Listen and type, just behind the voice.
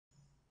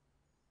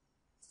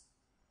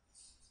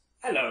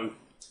Hello.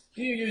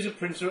 Do you use a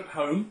printer at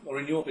home or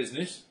in your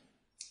business?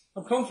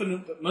 I'm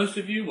confident that most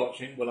of you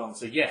watching will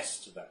answer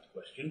yes to that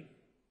question.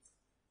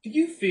 Do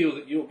you feel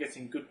that you're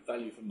getting good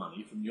value for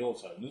money from your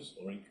toners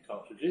or ink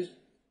cartridges?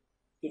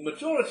 The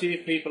majority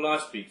of people I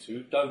speak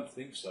to don't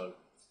think so,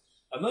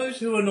 and those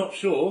who are not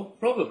sure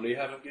probably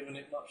haven't given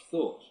it much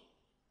thought.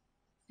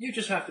 You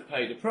just have to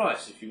pay the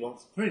price if you want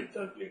to print,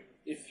 don't you?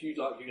 If you'd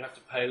like, you have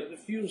to pay at the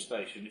fuel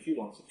station if you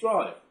want to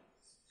drive.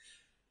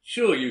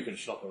 Sure, you can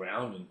shop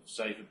around and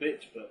save a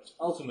bit, but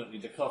ultimately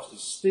the cost is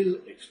still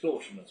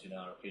extortionate in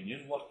our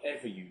opinion,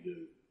 whatever you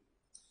do.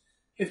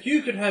 If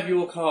you could have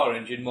your car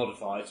engine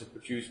modified to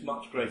produce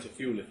much greater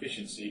fuel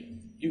efficiency,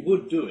 you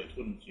would do it,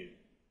 wouldn't you?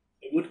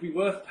 It would be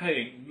worth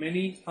paying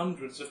many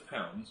hundreds of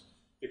pounds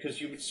because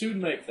you would soon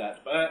make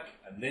that back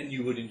and then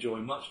you would enjoy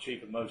much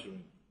cheaper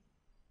motoring.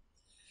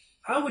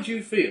 How would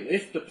you feel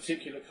if the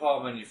particular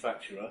car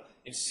manufacturer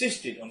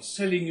insisted on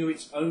selling you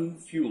its own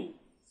fuel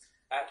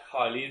at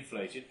highly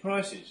inflated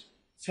prices,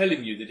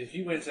 telling you that if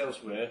you went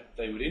elsewhere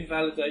they would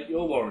invalidate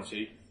your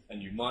warranty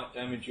and you might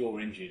damage your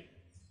engine?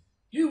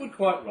 You would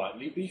quite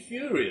rightly be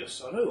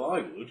furious, I know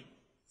I would.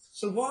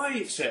 So why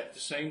accept the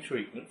same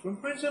treatment from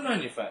printer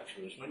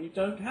manufacturers when you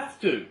don't have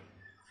to?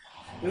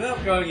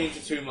 Without going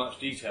into too much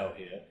detail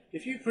here,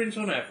 if you print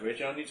on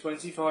average only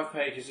 25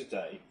 pages a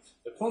day,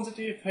 the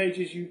quantity of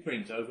pages you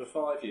print over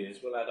 5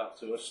 years will add up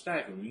to a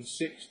staggering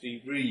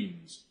 60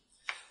 reams.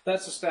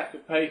 That's a stack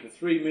of paper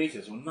 3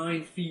 metres or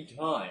 9 feet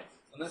high,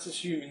 and that's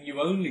assuming you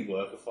only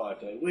work a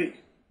 5-day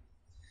week.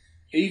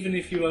 Even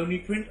if you only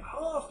print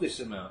half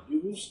this amount,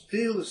 you will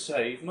still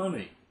save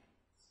money.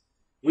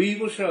 We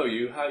will show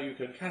you how you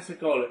can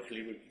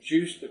categorically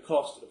reduce the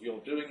cost of your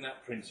doing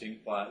that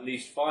printing by at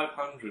least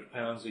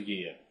 £500 a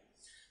year.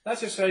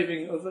 That's a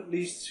saving of at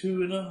least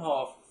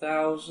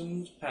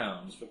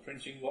 £2,500 for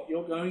printing what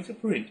you're going to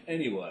print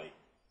anyway.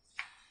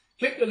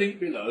 Click the link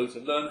below to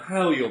learn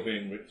how you're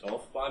being ripped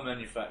off by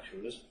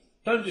manufacturers.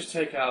 Don't just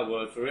take our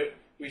word for it.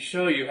 We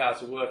show you how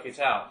to work it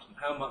out and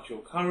how much your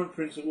current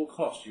printer will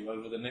cost you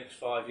over the next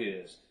 5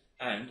 years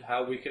and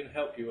how we can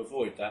help you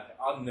avoid that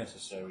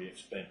unnecessary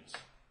expense.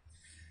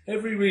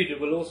 Every reader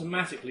will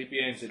automatically be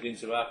entered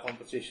into our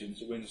competition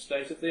to win a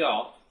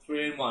state-of-the-art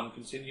 3-in-1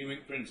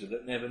 Continuink printer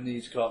that never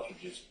needs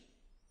cartridges.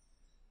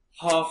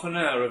 Half an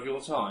hour of your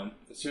time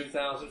for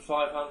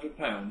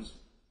 £2,500?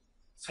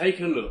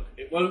 Take a look.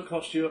 It won't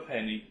cost you a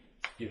penny.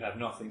 You have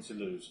nothing to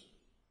lose.